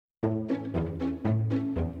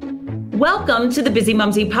Welcome to the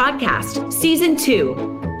Bizzimumzi Podcast, Season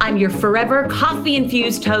 2. I'm your forever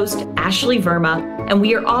coffee-infused host, Ashley Verma, and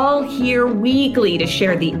we are all here weekly to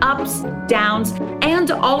share the ups, downs,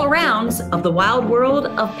 and all-arounds of the wild world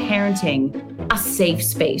of parenting. A safe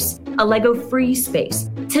space, a Lego-free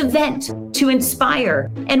space, to vent, to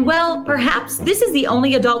inspire, and well, perhaps this is the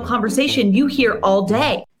only adult conversation you hear all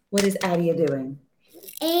day. What is Adia doing?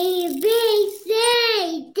 A, B,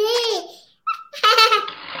 C, D.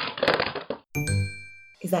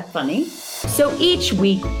 Is that funny? So each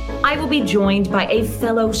week, I will be joined by a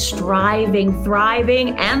fellow striving,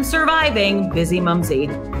 thriving, and surviving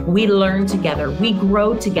Bizzimumzi. We learn together. We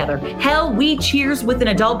grow together. Hell, we cheers with an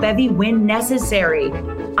adult bevy when necessary.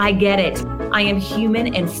 I get it. I am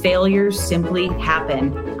human and failures simply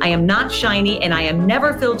happen. I am not shiny and I am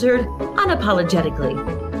never filtered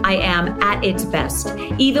unapologetically. I am at its best.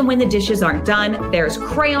 Even when the dishes aren't done, there's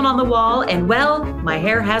crayon on the wall, and well, my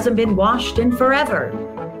hair hasn't been washed in forever.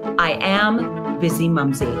 I am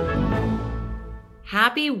Bizzimumzi.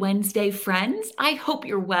 Happy Wednesday, friends. I hope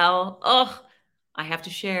you're well. Oh, I have to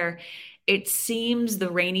share. It seems the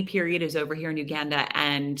rainy period is over here in Uganda,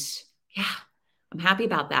 and yeah, I'm happy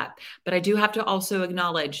about that. But I do have to also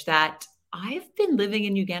acknowledge that I've been living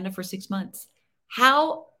in Uganda for 6 months.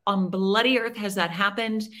 How on bloody earth has that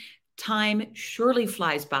happened? Time surely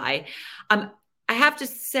flies by. I have to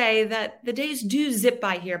say that the days do zip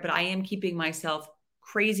by here, but I am keeping myself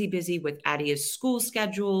crazy busy with Adia's school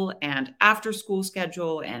schedule and after school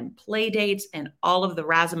schedule and play dates and all of the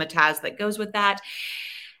razzmatazz that goes with that.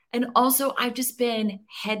 And also I've just been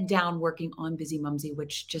head down working on Bizzimumzi,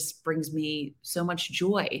 which just brings me so much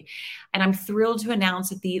joy. And I'm thrilled to announce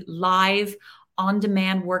that the live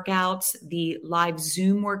on-demand workouts, the live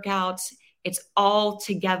Zoom workouts, it's all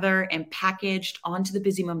together and packaged onto the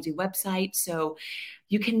Bizzimumzi website. So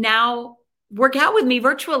you can now work out with me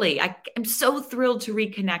virtually. I am so thrilled to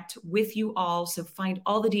reconnect with you all. So find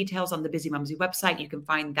all the details on the Bizzimumzi website. You can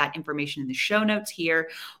find that information in the show notes here.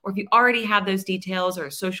 Or if you already have those details or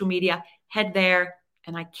social media, head there.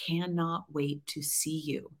 And I cannot wait to see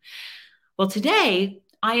you. Well, today,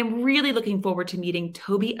 I am really looking forward to meeting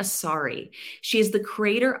Tobi Asare. She is the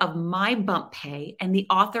creator of My Bump Pay and the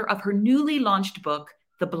author of her newly launched book,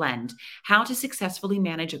 The Blend: How to Successfully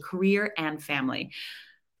Manage a Career and Family.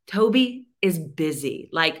 Tobi is busy,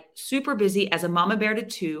 like super busy as a mama bear to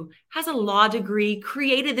two, has a law degree,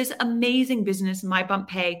 created this amazing business, My Bump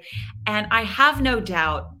Pay. And I have no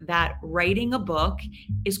doubt that writing a book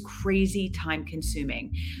is crazy time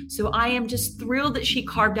consuming. So I am just thrilled that she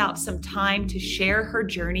carved out some time to share her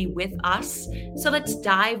journey with us. So let's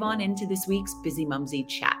dive on into this week's Bizzimumzi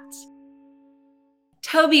chat.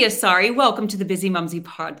 Tobi Asare, welcome to the Bizzimumzi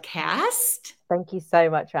Podcast. Thank you so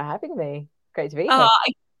much for having me. Great to be here.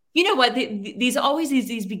 You know what?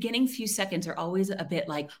 These beginning few seconds are always a bit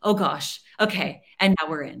like, oh gosh, okay, and now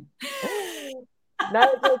we're in. No,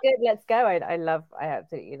 it's all good. Let's go. I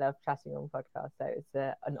absolutely love chatting on podcasts. So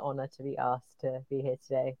it's an honor to be asked to be here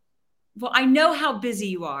today. Well, I know how busy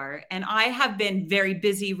you are, and I have been very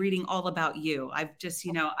busy reading all about you. I've just,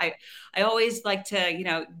 I always like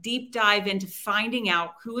to, deep dive into finding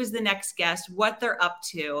out who is the next guest, what they're up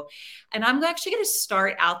to. And I'm actually going to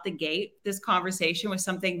start out the gate, this conversation, with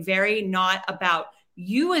something very not about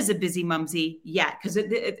you as a Bizzimumzi yet, because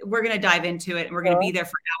we're going to dive into it and we're going to be there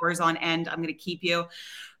for hours on end. I'm going to keep you.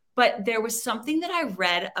 But there was something that I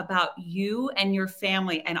read about you and your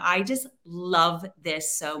family, and I just love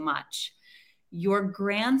this so much. Your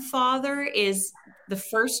grandfather is the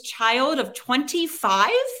first child of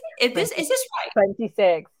 25? Is this right?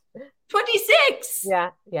 26. 26?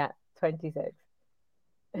 Yeah, 26.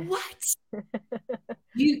 What?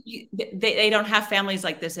 They don't have families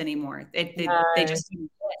like this anymore. They just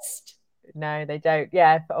exist. No, they don't.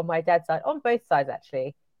 Yeah, on my dad's side, on both sides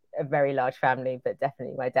actually. A very large family, but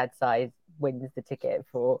definitely my dad's side wins the ticket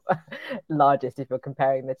for largest if you're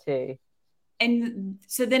comparing the two. And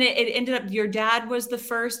so then it ended up your dad was the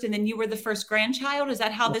first and then you were the first grandchild. Is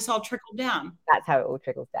that how this all trickled down? That's how it all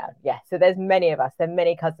trickles down. Yeah. So there's many of us. There are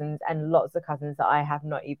many cousins and lots of cousins that I have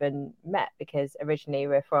not even met because originally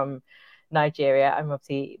we're from Nigeria. I'm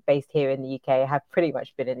obviously based here in the UK. I have pretty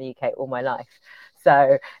much been in the UK all my life.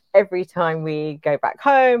 So every time we go back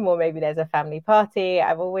home or maybe there's a family party,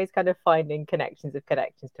 I'm always kind of finding connections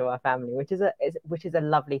to our family, which is a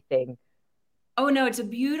lovely thing. Oh, no, it's a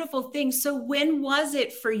beautiful thing. So when was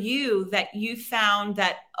it for you that you found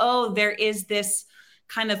that, oh, there is this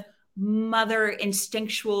kind of mother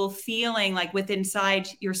instinctual feeling like within inside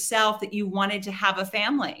yourself that you wanted to have a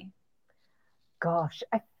family? Gosh,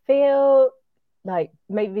 I feel like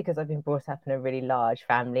maybe because I've been brought up in a really large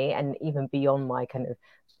family, and even beyond my kind of,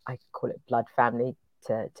 I call it blood family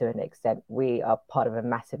to an extent, we are part of a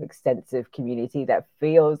massive, extensive community that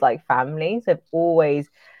feels like family. So I've always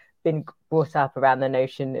been brought up around the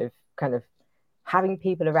notion of kind of having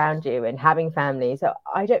people around you and having family. So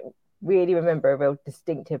I don't really remember a real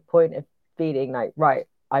distinctive point of feeling like, right,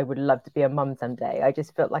 I would love to be a mum someday. I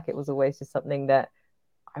just felt like it was always just something that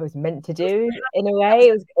I was meant to do in a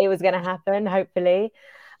way. It was going to happen, hopefully.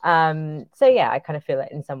 So yeah, I kind of feel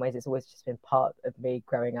like in some ways it's always just been part of me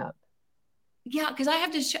growing up. Yeah, because I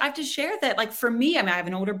have to share that. Like for me, I mean, I have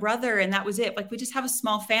an older brother, and that was it. Like we just have a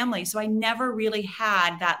small family, so I never really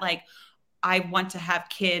had that. Like I want to have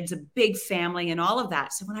kids, a big family, and all of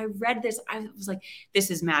that. So when I read this, I was like,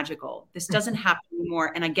 this is magical. This doesn't happen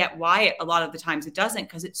anymore, and I get why a lot of the times it doesn't,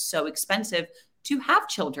 because it's so expensive to have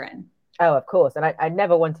children. Oh, of course. And I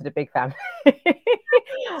never wanted a big family.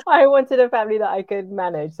 I wanted a family that I could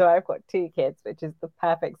manage. So I've got 2 kids, which is the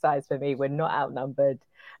perfect size for me. We're not outnumbered.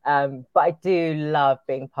 But I do love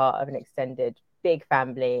being part of an extended big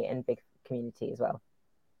family and big community as well.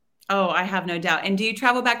 Oh, I have no doubt. And do you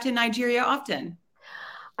travel back to Nigeria often?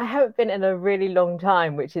 I haven't been in a really long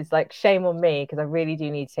time, which is like shame on me because I really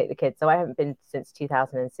do need to take the kids. So I haven't been since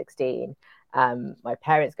 2016. My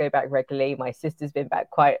parents go back regularly. My sister's been back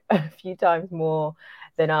quite a few times more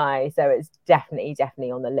than I. So it's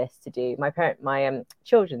definitely on the list to do. My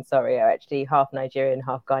children, sorry, are actually half Nigerian,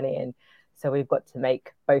 half Ghanaian. So we've got to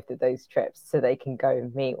make both of those trips so they can go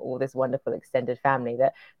and meet all this wonderful extended family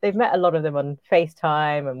that they've met a lot of them on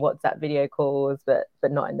FaceTime and WhatsApp video calls, but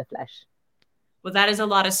not in the flesh. Well, that is a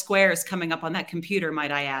lot of squares coming up on that computer,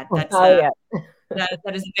 might I add. That's Oh yeah.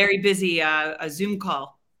 that is a very busy a Zoom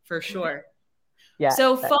call for sure. Yeah.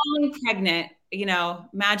 So falling pregnant, you know,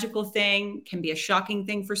 magical thing, can be a shocking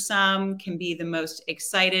thing for some, can be the most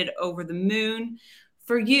excited, over the moon.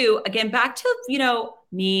 For you, again, back to, you know,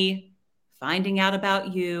 me finding out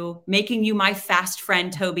about you, making you my fast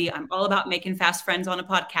friend, Tobi. I'm all about making fast friends on a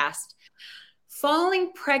podcast.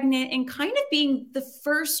 Falling pregnant and kind of being the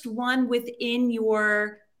first one within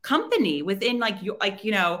your company, within like you, like,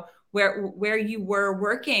 you know, where you were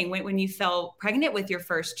working when you fell pregnant with your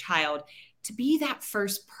first child, to be that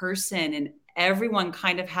first person and everyone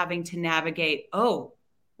kind of having to navigate, oh,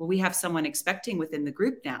 well, we have someone expecting within the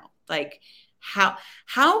group now. Like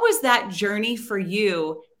how was that journey for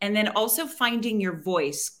you? And then also finding your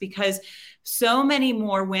voice, because so many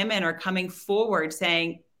more women are coming forward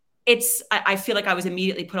saying, I feel like I was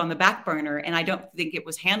immediately put on the back burner and I don't think it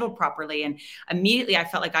was handled properly. And immediately I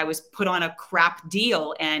felt like I was put on a crap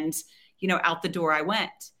deal and, you know, out the door I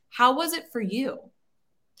went. How was it for you?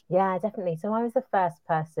 Yeah, definitely. So I was the first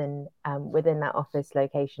person within that office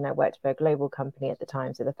location. I worked for a global company at the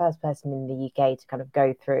time. So the first person in the UK to kind of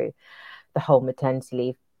go through the whole maternity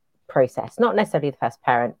leave process. Not necessarily the first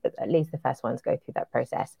parent, but at least the first one to go through that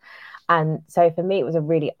process. And so for me, it was a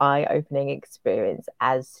really eye-opening experience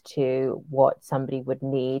as to what somebody would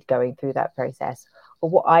need going through that process, or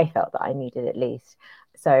what I felt that I needed at least.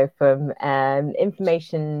 So from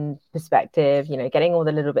information perspective, you know, getting all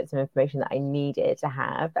the little bits of information that I needed to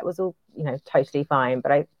have, that was all, you know, totally fine.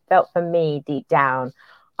 But I felt for me deep down,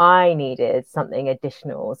 I needed something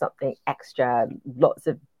additional, something extra, lots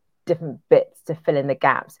of different bits to fill in the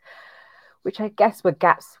gaps, which I guess were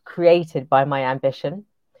gaps created by my ambition.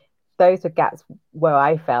 Those were gaps where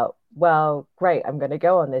I felt, well, great, I'm going to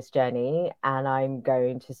go on this journey and I'm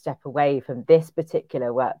going to step away from this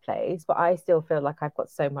particular workplace, but I still feel like I've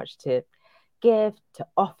got so much to give, to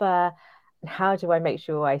offer. How do I make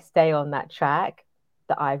sure I stay on that track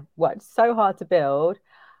that I've worked so hard to build,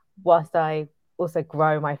 whilst I also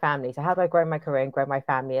grow my family? So how do I grow my career and grow my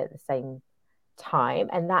family at the same time?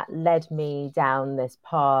 And that led me down this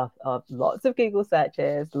path of lots of Google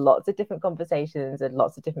searches, lots of different conversations, and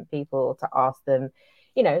lots of different people to ask them,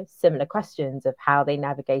 you know, similar questions of how they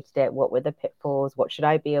navigated it, what were the pitfalls, what should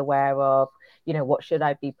I be aware of, you know, what should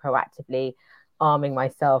I be proactively arming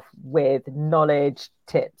myself with, knowledge,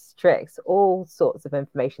 tips, tricks, all sorts of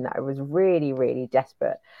information that I was really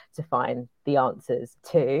desperate to find the answers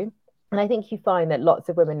to. And I think you find that lots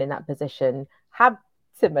of women in that position have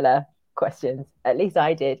similar questions. At least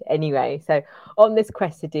I did anyway. So on this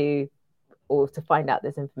quest to do, or to find out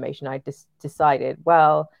this information, I just decided,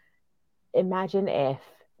 well, imagine if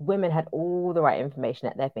women had all the right information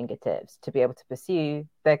at their fingertips to be able to pursue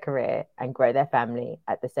their career and grow their family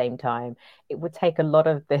at the same time. It would take a lot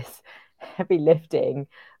of this heavy lifting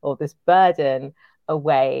or this burden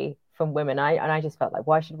away from women. I just felt like,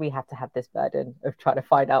 why should we have to have this burden of trying to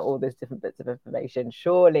find out all these different bits of information?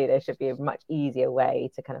 Surely there should be a much easier way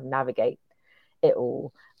to kind of navigate it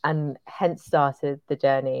all, and hence started the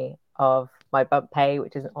journey of my Bump Pay,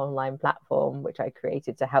 which is an online platform which I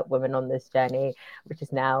created to help women on this journey, which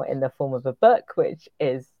is now in the form of a book, which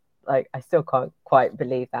is like, I still can't quite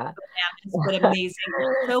believe that. It's been amazing.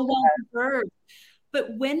 So well deserved.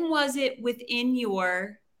 But when was it within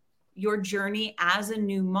your journey as a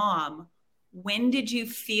new mom? When did you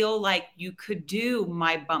feel like you could do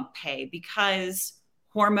my Bump Pay? Because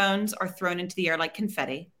hormones are thrown into the air like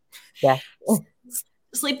confetti. Yeah.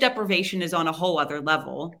 Sleep deprivation is on a whole other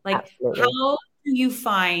level. Like, Absolutely. how do you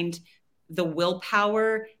find the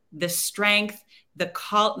willpower, the strength, the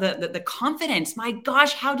confidence? My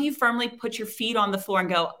gosh, how do you firmly put your feet on the floor and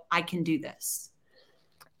go, I can do this?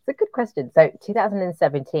 It's a good question. So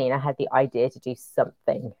 2017, I had the idea to do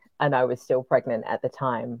something, and I was still pregnant at the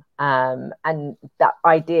time. And that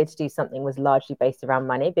idea to do something was largely based around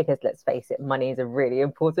money, because let's face it, money is a really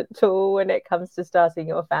important tool when it comes to starting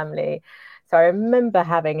your family. So I remember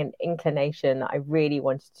having an inclination that I really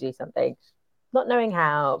wanted to do something, not knowing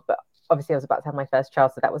how, but obviously I was about to have my first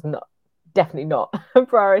child, so that was definitely not a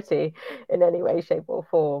priority in any way, shape, or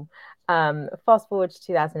form. Fast forward to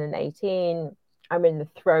 2018, I'm in the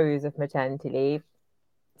throes of maternity leave.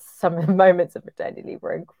 Some of the moments of maternity leave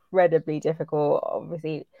were incredibly difficult,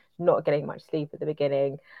 obviously not getting much sleep at the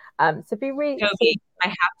beginning. So be really, Tobi, I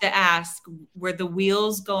have to ask, were the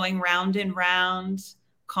wheels going round and round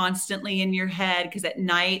constantly in your head? Because at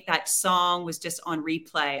night that song was just on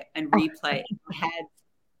replay and replay in my head,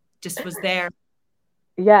 just was there.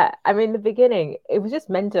 Yeah, I mean, the beginning, it was just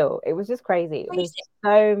mental. It was just crazy. It was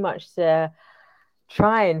so much to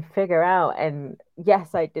try and figure out. And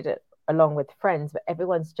yes, I did it along with friends, but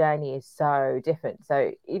everyone's journey is so different.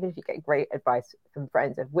 So even if you get great advice from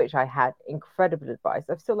friends, of which I had incredible advice,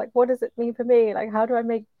 I'm still like, what does it mean for me? Like, how do I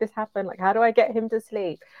make this happen? Like, how do I get him to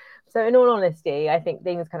sleep? So in all honesty, I think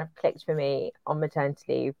things kind of clicked for me on maternity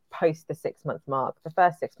leave post the 6 month mark. The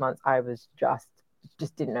first 6 months, I was just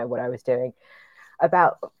didn't know what I was doing.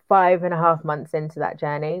 About 5.5 months into that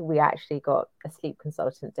journey, we actually got a sleep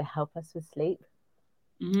consultant to help us with sleep.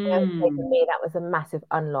 And I would say for me, that was a massive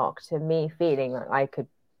unlock to me feeling like I could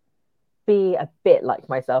be a bit like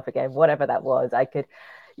myself again, whatever that was. I could,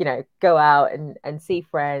 go out and see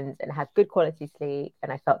friends and have good quality sleep.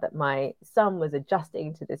 And I felt that my son was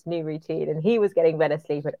adjusting to this new routine and he was getting better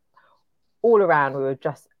sleep. And all around, we were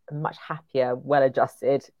just a much happier,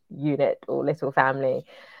 well-adjusted unit or little family.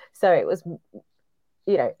 So it was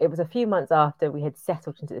it was a few months after we had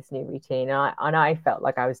settled into this new routine, and I felt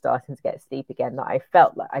like I was starting to get sleep again, that I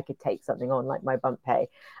felt like I could take something on like my Bump Pay.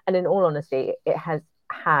 And in all honesty, it had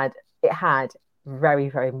very,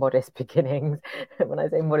 very modest beginnings. When I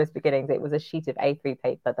say modest beginnings, it was a sheet of A3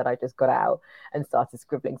 paper that I just got out and started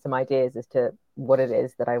scribbling some ideas as to what it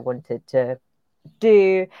is that I wanted to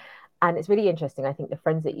do. And it's really interesting. I think the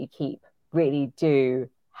friends that you keep really do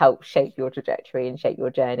help shape your trajectory and shape your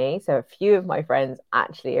journey. So a few of my friends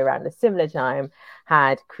actually around a similar time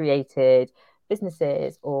had created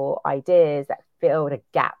businesses or ideas that filled a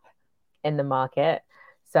gap in the market.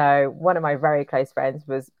 So one of my very close friends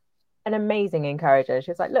was an amazing encourager. She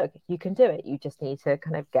was like, look, you can do it. You just need to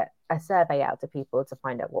kind of get a survey out to people to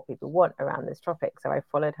find out what people want around this topic. So I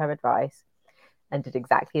followed her advice and did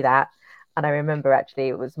exactly that. And I remember actually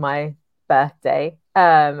it was my birthday.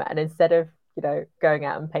 And instead of going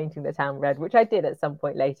out and painting the town red, which I did at some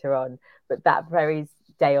point later on, but that very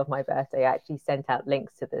day of my birthday, I actually sent out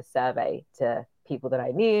links to this survey to people that I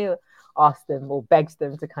knew, asked them or begged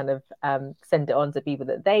them to kind of send it on to people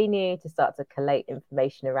that they knew to start to collate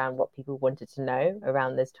information around what people wanted to know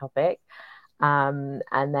around this topic. And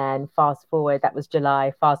then fast forward, that was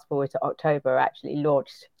July, fast forward to October, I actually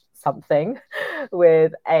launched something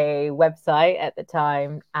with a website at the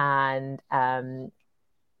time and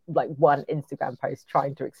like one Instagram post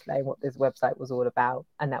trying to explain what this website was all about.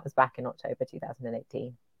 And that was back in October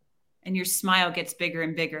 2018. And your smile gets bigger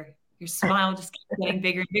and bigger. Your smile just keeps getting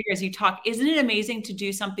bigger and bigger as you talk. Isn't it amazing to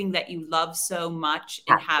do something that you love so much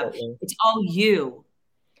and Absolutely. it's all you?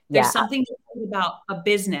 There's Yeah. something about a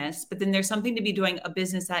business, but then there's something to be doing a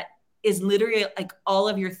business that is literally like all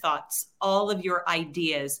of your thoughts, all of your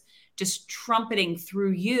ideas, just trumpeting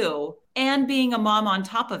through you and being a mom on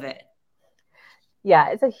top of it.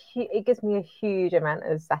 Yeah, it gives me a huge amount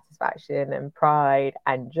of satisfaction and pride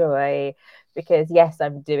and joy, because yes,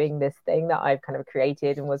 I'm doing this thing that I've kind of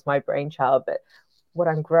created and was my brainchild, but what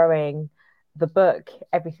I'm growing, the book,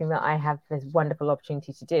 everything that I have this wonderful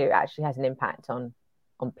opportunity to do actually has an impact on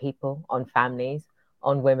people, on families,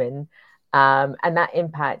 on women. And that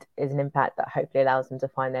impact is an impact that hopefully allows them to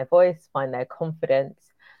find their voice, find their confidence,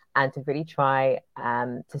 and to really try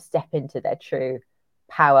to step into their true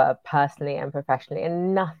power personally and professionally,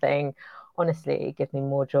 and nothing honestly gives me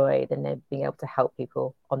more joy than being able to help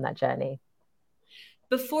people on that journey.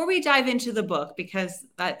 Before we dive into the book, because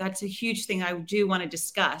that's a huge thing I do want to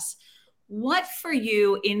discuss, what for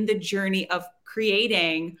you in the journey of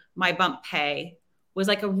creating My Bump Pay was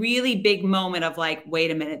like a really big moment of like,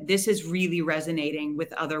 wait a minute, this is really resonating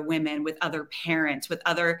with other women, with other parents, with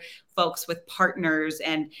other folks, with partners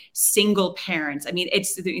and single parents. I mean,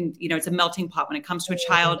 it's, you know, it's a melting pot when it comes to a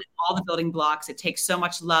child, all the building blocks. It takes so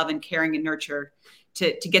much love and caring and nurture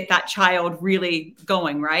to get that child really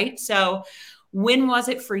going, right? So when was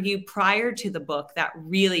it for you prior to the book that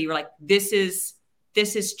really you're like, this is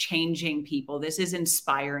changing people, this is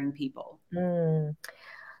inspiring people?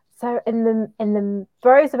 So in the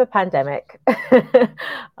throes of a pandemic,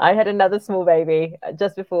 I had another small baby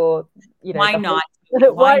just before, you know, why not?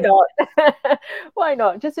 Why not? Why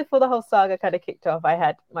not? Just before the whole saga kind of kicked off, I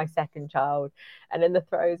had my second child, and in the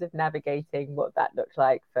throes of navigating what that looked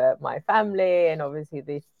like for my family, and obviously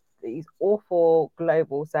these awful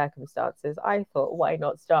global circumstances, I thought, why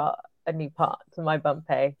not start a new part to My Bump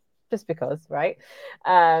Pay? Just because, right?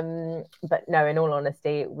 But no, in all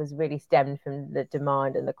honesty, it was really stemmed from the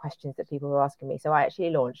demand and the questions that people were asking me. So I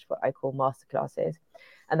actually launched what I call masterclasses.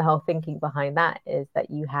 And the whole thinking behind that is that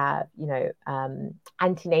you have, you know,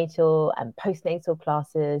 antenatal and postnatal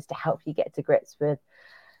classes to help you get to grips with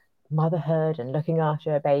motherhood and looking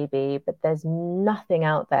after a baby. But there's nothing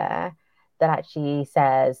out there that actually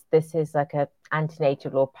says this is like a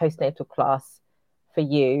antenatal or postnatal class for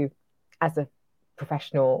you as a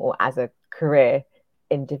professional or as a career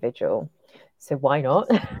individual. So why not?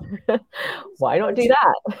 Why not do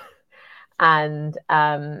that? And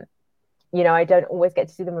you know, I don't always get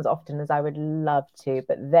to see them as often as I would love to,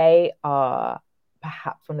 but they are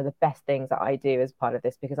perhaps one of the best things that I do as part of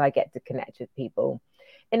this, because I get to connect with people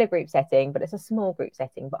in a group setting, but it's a small group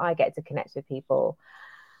setting, but I get to connect with people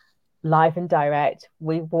live and direct.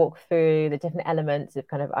 We walk through the different elements of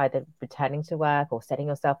kind of either returning to work or setting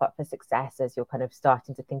yourself up for success as you're kind of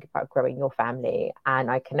starting to think about growing your family. And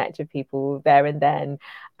I connect with people there and then,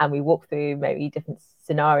 and we walk through maybe different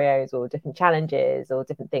scenarios or different challenges or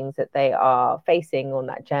different things that they are facing on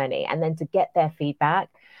that journey, and then to get their feedback.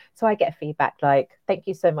 So I get feedback like, thank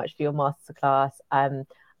you so much for your masterclass.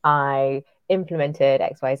 I implemented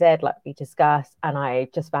XYZ like we discussed, and I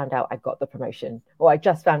just found out I got the promotion, or I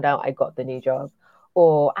just found out I got the new job,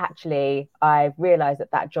 or actually I realized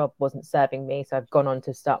that job wasn't serving me, so I've gone on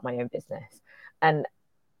to start my own business. And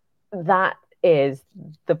that is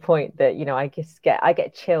the point that, you know, I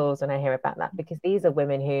get chills when I hear about that, because these are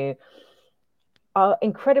women who are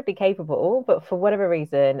incredibly capable, but for whatever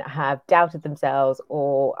reason have doubted themselves,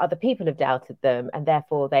 or other people have doubted them, and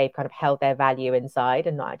therefore they've kind of held their value inside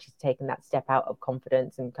and not actually taken that step out of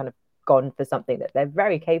confidence and kind of gone for something that they're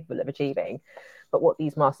very capable of achieving. But what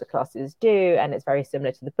these masterclasses do, and it's very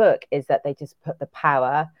similar to the book, is that they just put the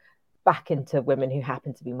power back into women who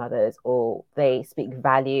happen to be mothers, or they speak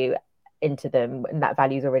value into them, and that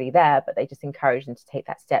value is already there, but they just encourage them to take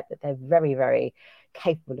that step that they're very, very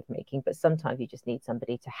capable of making. But sometimes you just need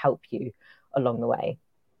somebody to help you along the way.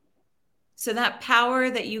 So that power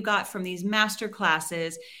that you got from these master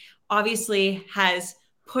classes obviously has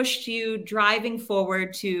pushed you driving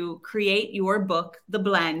forward to create your book, The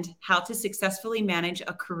Blend: How to Successfully Manage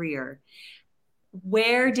a Career.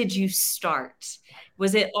 Where did you start?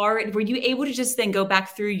 Was it already, were you able to just then go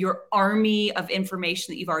back through your army of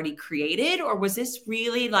information that you've already created? Or was this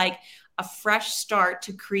really like a fresh start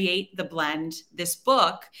to create The Blend, this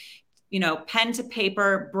book, you know, pen to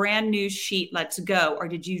paper, brand new sheet, let's go? Or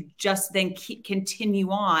did you just then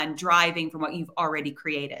continue on driving from what you've already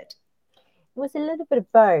created? It was a little bit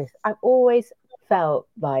of both. I've always felt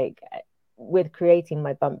like with creating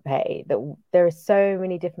My Bump Pay that there are so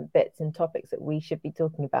many different bits and topics that we should be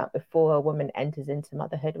talking about before a woman enters into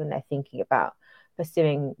motherhood, when they're thinking about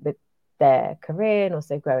pursuing their career and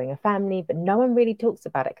also growing a family. But no one really talks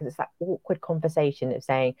about it, because it's that awkward conversation of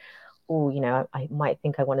saying, oh, you know, I might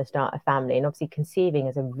think I want to start a family. And obviously conceiving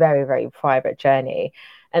is a very, very private journey,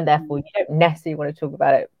 and therefore you don't necessarily want to talk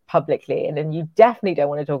about it publicly, and then you definitely don't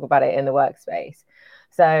want to talk about it in the workspace.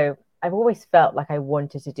 So I've always felt like I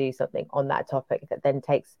wanted to do something on that topic that then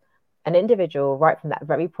takes an individual right from that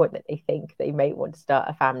very point that they think they may want to start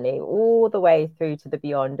a family, all the way through to the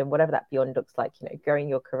beyond, and whatever that beyond looks like, you know, growing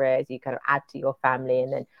your career as you kind of add to your family,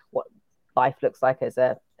 and then what life looks like as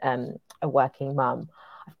a working mum.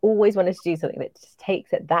 I've always wanted to do something that just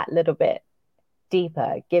takes it that little bit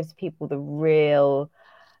deeper, gives people the real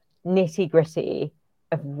nitty gritty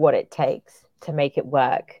of what it takes to make it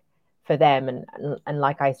work for them, and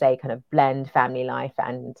like I say, kind of blend family life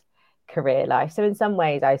and career life. So in some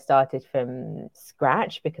ways I started from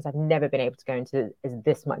scratch because I've never been able to go into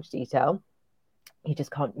this much detail. You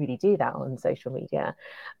just can't really do that on social media.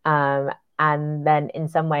 And then in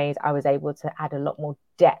some ways I was able to add a lot more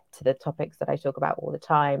depth to the topics that I talk about all the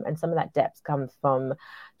time. And some of that depth comes from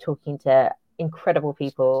talking to incredible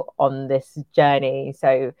people on this journey.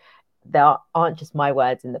 So there aren't just my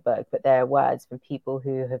words in the book, but there are words from people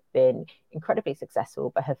who have been incredibly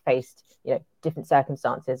successful, but have faced, different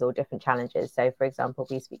circumstances or different challenges. So for example,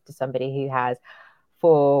 we speak to somebody who has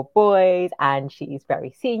 4 boys and she's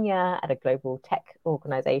very senior at a global tech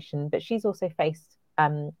organization, but she's also faced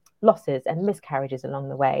losses and miscarriages along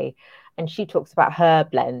the way. And she talks about her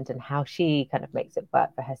blend and how she kind of makes it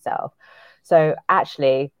work for herself. So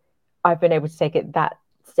actually, I've been able to take it that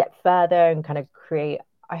step further and kind of create,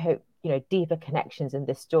 I hope, deeper connections in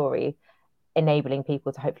this story, enabling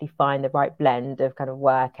people to hopefully find the right blend of kind of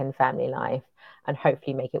work and family life and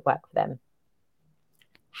hopefully make it work for them.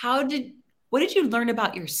 What did you learn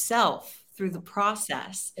about yourself through the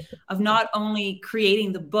process of not only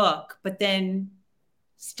creating the book, but then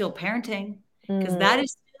still parenting? Because that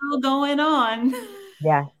is still going on.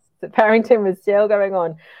 Yes, the parenting was still going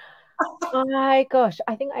on. Oh my gosh,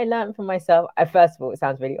 I think I learned from myself. First of all, it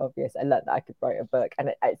sounds really obvious. I learned that I could write a book, and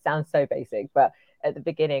it sounds so basic. But at the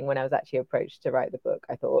beginning, when I was actually approached to write the book,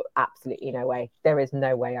 I thought, absolutely no way. There is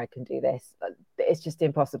no way I can do this. It's just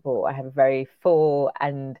impossible. I have a very full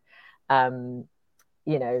and, I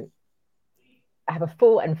have a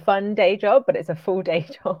full and fun day job, but it's a full day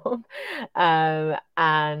job.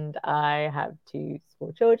 And I have 2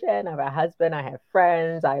 small children, I have a husband, I have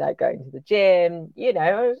friends, I like going to the gym,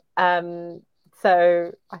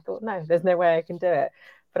 so I thought, no, there's no way I can do it.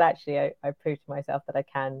 But actually, I proved to myself that I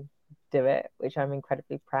can do it, which I'm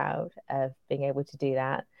incredibly proud of being able to do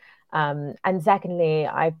that. And secondly,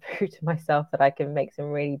 I proved to myself that I can make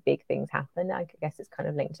some really big things happen. I guess it's kind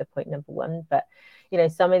of linked to point number 1, but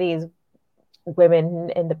some of these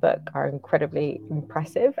women in the book are incredibly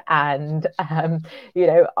impressive, and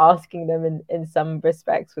asking them in some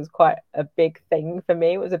respects was quite a big thing for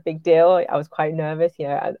me. It was a big deal. I was quite nervous,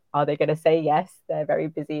 are they going to say yes? They're very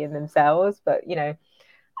busy in themselves, but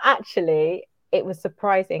actually it was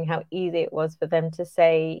surprising how easy it was for them to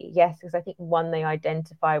say yes, because I think 1, they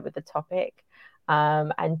identify with the topic,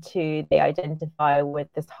 and 2, they identify with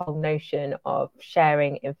this whole notion of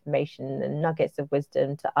sharing information and nuggets of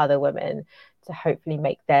wisdom to other women to hopefully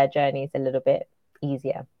make their journeys a little bit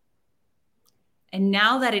easier. And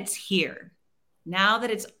now that it's here, now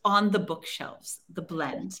that it's on the bookshelves, the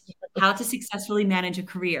blend, how to successfully manage a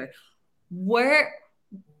career,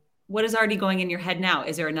 what is already going in your head now?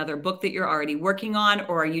 Is there another book that you're already working on,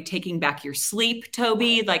 or are you taking back your sleep,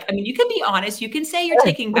 Tobi? You can be honest. You can say you're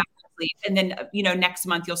taking back your sleep, and then, next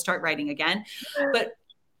month you'll start writing again. But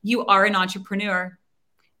you are an entrepreneur,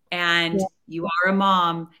 and you are a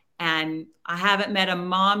mom. And I haven't met a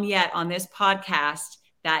mom yet on this podcast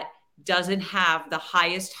that doesn't have the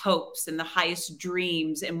highest hopes and the highest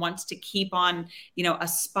dreams and wants to keep on,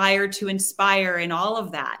 aspire to inspire and all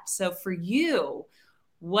of that. So for you,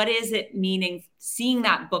 what is it meaning seeing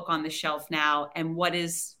that book on the shelf now, and what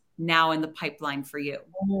is now in the pipeline for you?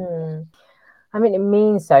 I mean, it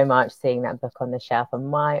means so much seeing that book on the shelf. And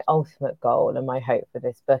my ultimate goal and my hope for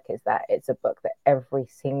this book is that it's a book that every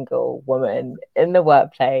single woman in the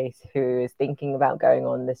workplace who is thinking about going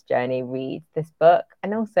on this journey reads this book.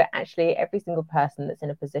 And also, actually, every single person that's in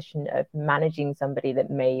a position of managing somebody that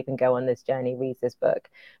may even go on this journey reads this book.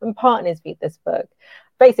 And partners read this book.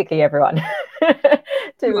 Basically, everyone to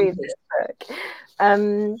read this book.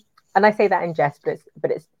 And I say that in jest,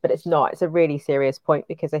 but it's not. It's a really serious point,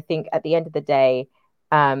 because I think at the end of the day,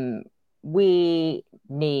 we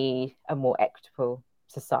need a more equitable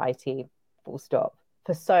society, full stop,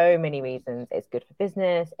 for so many reasons. It's good for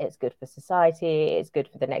business, it's good for society, it's good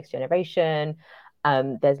for the next generation.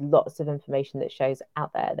 There's lots of information that shows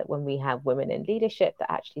out there that when we have women in leadership, that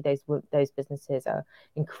actually those businesses are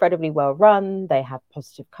incredibly well run, they have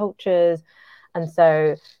positive cultures. And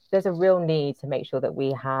so there's a real need to make sure that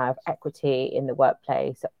we have equity in the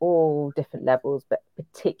workplace at all different levels, but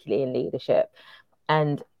particularly in leadership.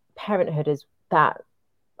 And parenthood is that,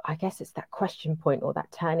 I guess it's that question point or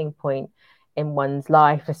that turning point in one's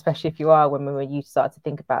life, especially if you are a woman, where you start to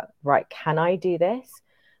think about, right, can I do this?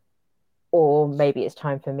 Or maybe it's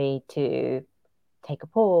time for me to take a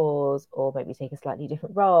pause, or maybe take a slightly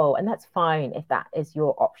different role. And that's fine if that is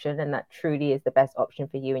your option and that truly is the best option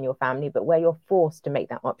for you and your family. But where you're forced to make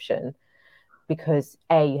that option because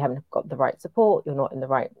you haven't got the right support, you're not in the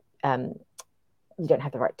right, you don't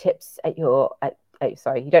have the right tips at your,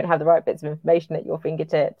 you don't have the right bits of information at your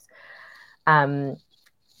fingertips.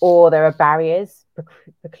 or there are barriers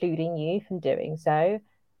precluding you from doing so,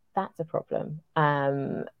 that's a problem.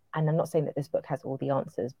 And I'm not saying that this book has all the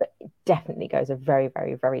answers, but it definitely goes a very,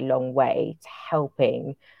 very, very long way to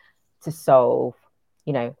helping to solve,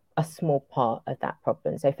 a small part of that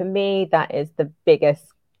problem. So for me, that is the biggest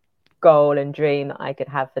goal and dream that I could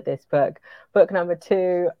have for this book. Book number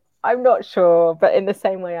 2, I'm not sure, but in the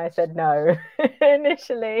same way I said no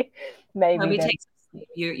initially, maybe.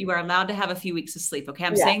 You are allowed to have a few weeks of sleep. Okay.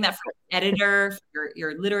 I'm saying that for your editor, for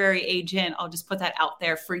your literary agent. I'll just put that out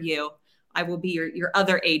there for you. I will be your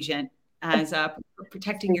other agent as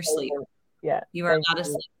protecting your sleep. Yeah. You are allowed to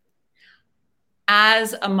sleep.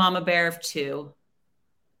 As a mama bear of 2,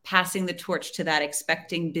 passing the torch to that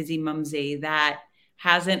expecting Bizzimumzi that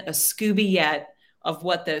hasn't a Scooby yet of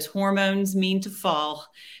what those hormones mean to fall,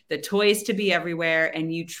 the toys to be everywhere,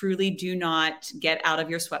 and you truly do not get out of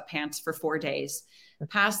your sweatpants for 4 days.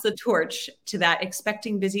 Pass the torch to that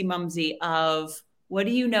expecting Bizzimumzi of, what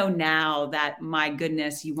do you know now that, my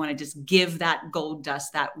goodness, you want to just give that gold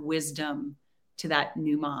dust, that wisdom to that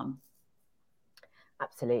new mom?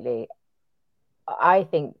 Absolutely. I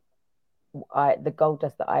think the gold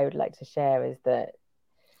dust that I would like to share is that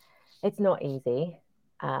it's not easy,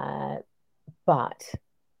 but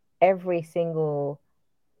every single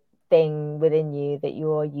thing within you that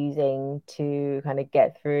you're using to kind of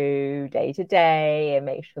get through day to day and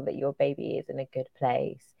make sure that your baby is in a good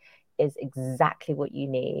place is exactly what you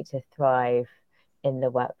need to thrive in the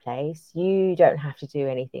workplace. You don't have to do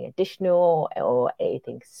anything additional or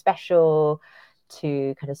anything special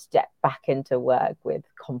to kind of step back into work with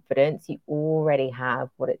confidence. You already have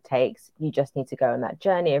what it takes. You just need to go on that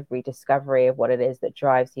journey of rediscovery of what it is that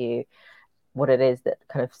drives you, what it is that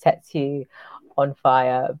kind of sets you on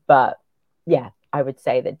fire. But yeah, I would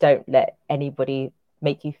say that don't let anybody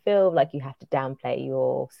make you feel like you have to downplay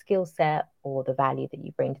your skill set or the value that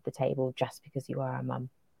you bring to the table just because you are a mum.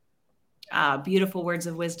 Beautiful words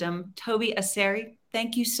of wisdom. Tobi Asare,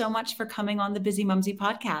 thank you so much for coming on the Bizzimumzi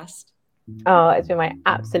podcast. Oh, it's been my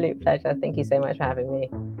absolute pleasure. Thank you so much for having me.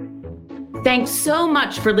 Thanks so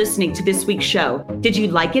much for listening to this week's show. Did you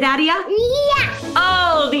like it, Adia? Yeah.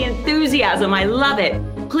 Oh, the enthusiasm. I love it.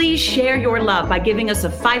 Please share your love by giving us a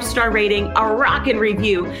 5-star rating, a rockin'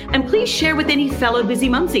 review, and please share with any fellow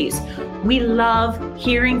Bizzimumzis. We love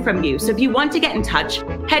hearing from you. So if you want to get in touch,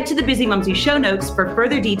 head to the Bizzimumzi show notes for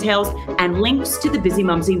further details and links to the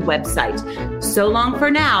Bizzimumzi website. So long for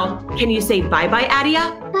now. Can you say bye-bye,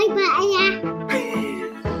 Adia? Bye-bye,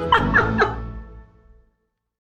 Adia.